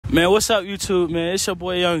Man, what's up, YouTube, man? It's your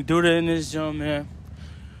boy Young Duda in this jump, man.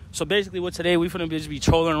 So basically, what today we finna just be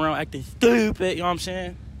trolling around, acting stupid. You know what I'm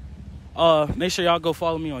saying? Make sure y'all go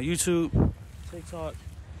follow me on YouTube, TikTok,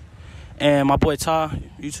 and my boy Ty,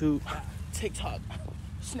 YouTube, TikTok,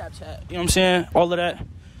 Snapchat. You know what I'm saying? All of that.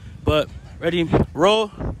 But ready? Roll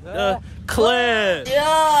the clip.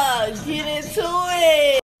 Yeah, get into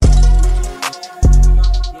it.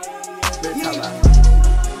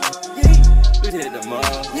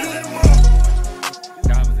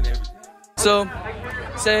 So,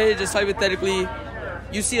 say just hypothetically,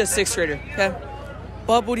 you see a 6th grader, okay?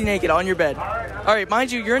 Butt booty naked on your bed. All right,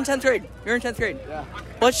 mind you, you're in 10th grade. Yeah.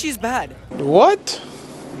 But she's bad. What?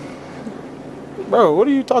 Bro, what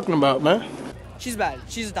are you talking about, man? She's bad.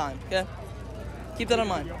 She's a dime, okay? Keep that in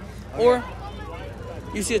mind. Okay. Or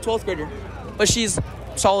you see a 12th grader, but she's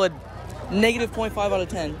solid negative 0.5 out of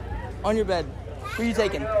 10 on your bed. Who are you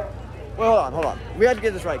taking? Well, hold on. We have to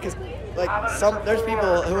get this right, because there's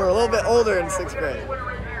people who are a little bit older in 6th grade.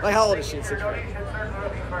 Like, how old is she in 6th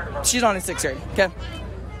grade? She's not in 6th grade, okay?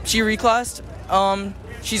 She reclassed.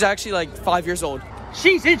 She's actually like 5 years old.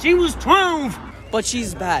 She said she was 12. But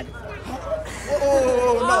she's bad.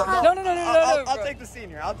 Oh, No. I'll take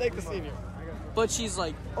the senior. But she's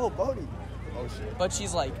like, oh, Bodie. Oh, shit. but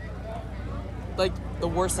she's like the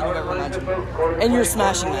worst thing you've ever imagined. And you're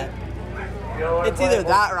smashing that. It's either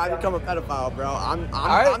that or I become a pedophile, bro.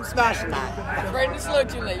 I'm smashing that. Right in the slow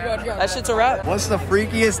too late. You gotta go. That shit's a wrap. What's the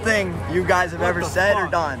freakiest thing you guys have ever said or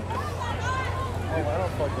done?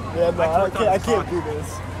 I can't do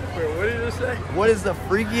this. Wait, what did you just say? What is the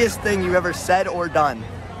freakiest thing you ever said or done?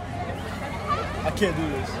 I can't do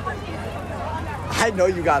this. I know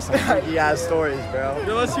you got some freaky ass stories, bro.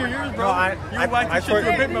 Yo, let's hear yours, bro. You whacked your shit to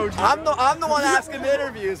a Bitmoji. I'm the one asking the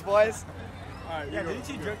interviews, boys. Alright, yeah, didn't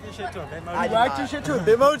you jerk your shit to a Bitmoji? You whacked your shit to a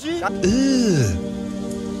Bitmoji?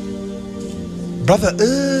 Brother,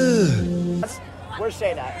 Where's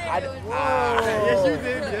Shane at?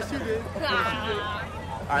 Yes, you did.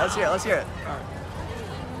 Alright, let's hear it.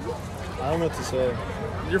 I don't know what to say.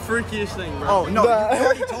 Your freakiest thing, bro. Oh, no, you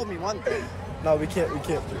already told me one thing. No, we can't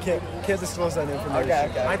disclose that information.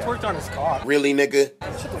 Okay. I twerked on his cock. really, nigga?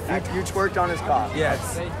 You twerked on his cock.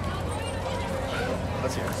 Yes.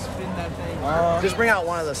 Let's hear it. Just bring out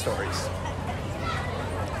one of the stories.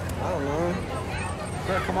 I don't know.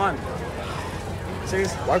 Bro, come on.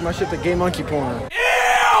 Serious? Why'd my shit to gay monkey porn?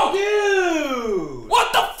 Ew! Dude!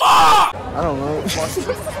 What the fuck? I don't know.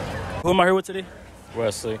 Who am I here with today?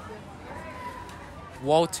 Wesley.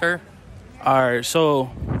 Walter. All right, so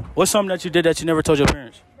what's something that you did that you never told your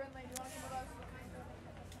parents?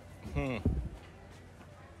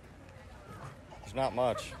 It's not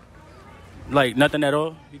much. Like nothing at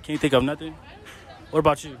all? You can't think of nothing? What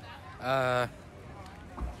about you?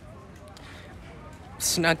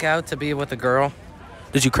 Snuck out to be with a girl.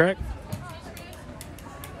 Did you crack?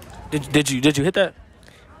 Did you hit that?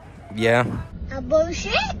 Yeah. A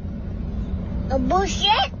bullshit. A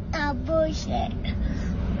bullshit. A bullshit.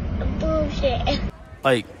 A bullshit.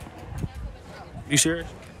 Like, you serious?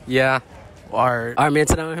 Yeah. Or All right, man,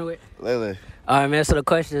 today I'm here with Lily. All right, man, so the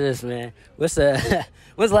question is, man, when's the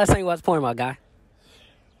last time you watched porn, my guy?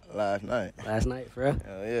 Last night. Last night, for real?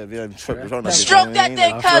 Yeah, be like, Stroke that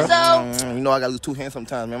dick, cuzzo. You know I gotta do two hands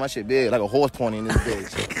sometimes, man. My shit big, like a horse pony in this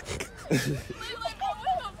bitch.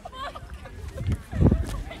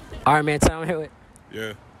 All right, man, today I'm here with.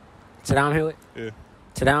 Yeah. Today I'm here with. Yeah.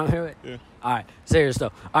 Today I'm here with. Yeah. All right, serious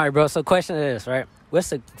though. All right, bro. So question is this, right? What's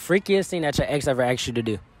the freakiest thing that your ex ever asked you to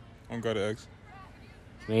do? I don't got an ex.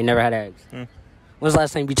 Man, you never had an ex. Yeah. When's the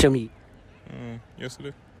last time you beat your meat?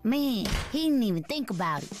 Yesterday. Man, he didn't even think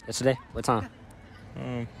about it. Yesterday? What time?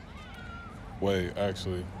 Wait,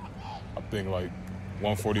 actually, I think like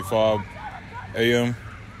 1:45 a.m.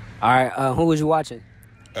 All right, who was you watching?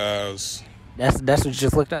 As That's what you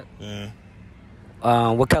just looked at? yeah,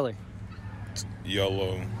 What color?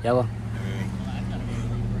 yellow. Yellow? Yeah.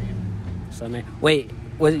 So, man, wait,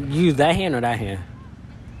 was it you use that hand or that hand?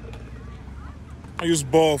 I use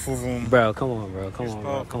both of them. Bro, come on, bro. Come on,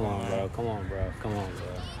 bro. Come on, bro. Come on, bro. Come on, bro.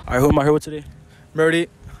 all right, who am I here with today? Brody.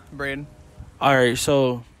 Braden. All right,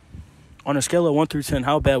 so on a scale of 1 through 10,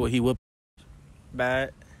 how bad would he whip?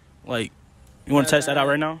 Bad. Like, you want to test that out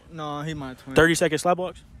right now? No, he my twin. 30-second slap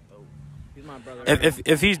box. He's my brother.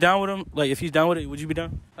 If he's down with him, like if he's down with it, would you be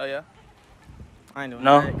down? Oh yeah. I ain't doing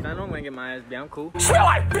No. that. 'Cause I know I'm gonna get my ass beat. I'm cool.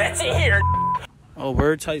 Oh,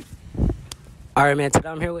 word type. All right, man. Today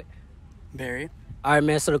I'm here with. Barry. All right,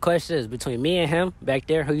 man. So the question is, between me and him back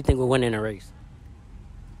there, who you think will win in a race?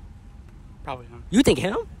 Probably him. You think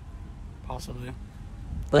him? Possibly.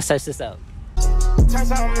 Let's test this out.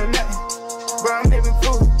 Turns out I'm nothing, but I'm living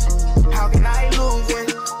proof.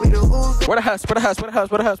 Where the house?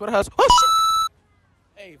 Oh, shit.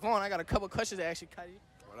 Hey, Vaughn, I got a couple questions to ask you, Cuddy.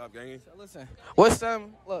 What up, gangy? So listen,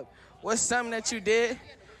 what's something that you did?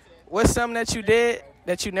 What's something that you did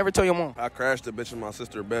that you never told your mom? I crashed a bitch in my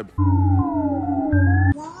sister's bed.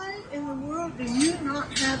 Why in the world do you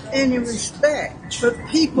not have any respect for the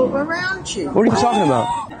people around you? What are you talking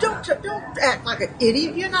about? Don't act like an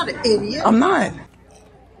idiot. You're not an idiot. I'm not.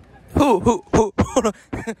 Who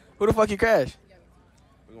the fuck you crashed?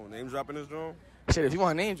 We gonna name drop in this room? Shit, if you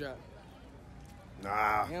want a name drop.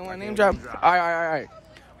 Nah. You don't want a name drop? All right.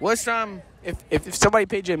 What's if somebody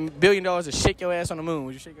paid you $1 billion to shake your ass on the moon,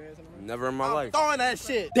 would you shake your ass on the moon? Never in my life. Throwing that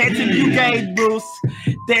shit. Dance if you gay, Bruce.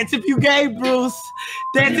 Dance if you gay, Bruce.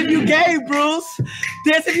 Dance if you gay, Bruce.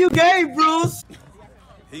 Dance if you gay, Bruce.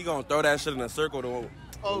 He gonna throw that shit in a circle to.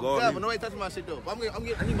 Oh, God, but nobody touching my shit, though. I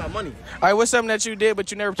need my money. All right, what's something that you did but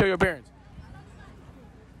you never told your parents?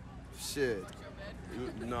 Shit.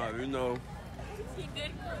 You know.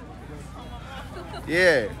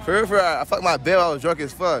 Yeah, for real, I fucked my bed. I was drunk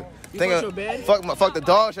as fuck. You fucked your bed? Fuck the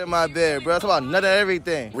dog shit in my bed, bro. I talk about none of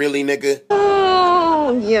everything. Really, nigga?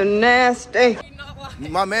 Oh, you nasty.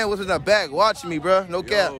 My man was in the back watching me, bro. No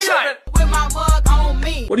cap.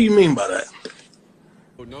 What do you mean by that?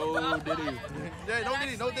 No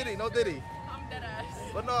Diddy. No Diddy.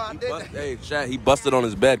 But no, I did. Hey, chat, he busted on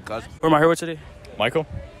his bed, cuz. Where am I here with today? Michael?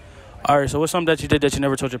 All right, so what's something that you did that you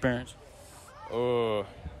never told your parents? Oh,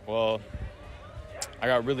 well, I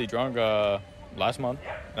got really drunk last month,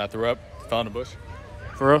 and I threw up, fell in the bush.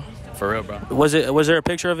 For real? For real, bro. Was there a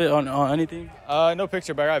picture of it on anything? No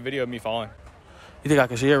picture, but I got a video of me falling. You think I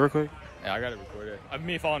can see it real quick? Yeah, I got it recorded.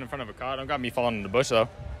 Me falling in front of a car. I don't got me falling in the bush, though.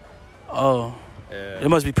 Oh. Yeah. It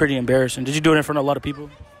must be pretty embarrassing. Did you do it in front of a lot of people?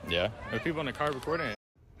 Yeah. There were people in the car recording it.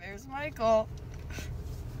 There's Michael.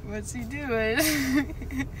 What's he doing?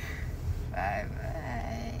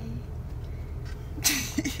 Bye-bye.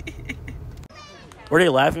 Were they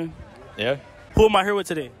laughing? Yeah. Who am I here with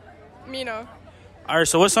today? Mina. All right,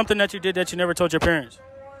 so what's something that you did that you never told your parents?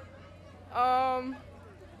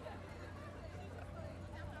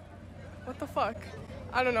 What the fuck?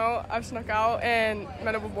 I don't know. I've snuck out and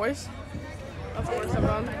met up with boys. That's the worst I've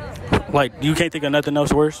done. Like, you can't think of nothing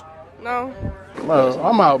else worse? No. Well,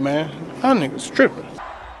 I'm out, man. That nigga's tripping.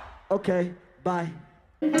 Okay, bye.